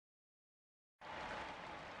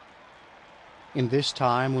In this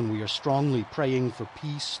time when we are strongly praying for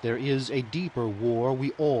peace, there is a deeper war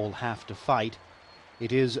we all have to fight.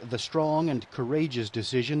 It is the strong and courageous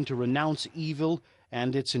decision to renounce evil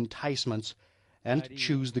and its enticements and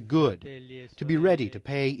choose the good, to be ready to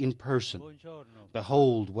pay in person.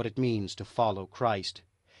 Behold what it means to follow Christ.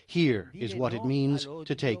 Here is what it means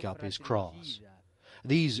to take up his cross.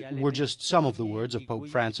 These were just some of the words of Pope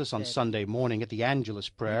Francis on Sunday morning at the Angelus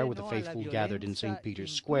prayer with the faithful gathered in St.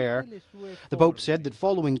 Peter's Square. The Pope said that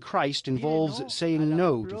following Christ involves saying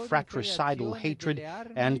no to fratricidal hatred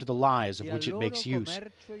and to the lies of which it makes use,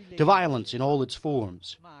 to violence in all its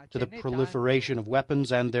forms, to the proliferation of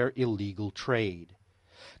weapons and their illegal trade.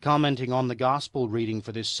 Commenting on the Gospel reading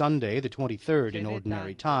for this Sunday, the 23rd in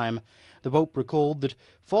Ordinary Time, the Pope recalled that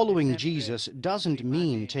following Jesus doesn't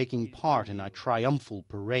mean taking part in a triumphal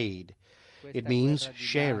parade. It means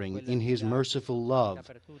sharing in his merciful love,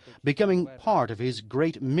 becoming part of his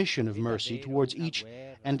great mission of mercy towards each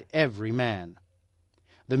and every man.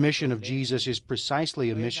 The mission of Jesus is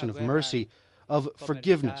precisely a mission of mercy, of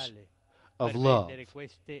forgiveness, of love.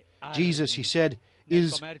 Jesus, he said,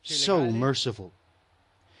 is so merciful.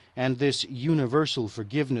 And this universal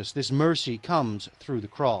forgiveness, this mercy, comes through the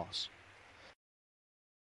cross.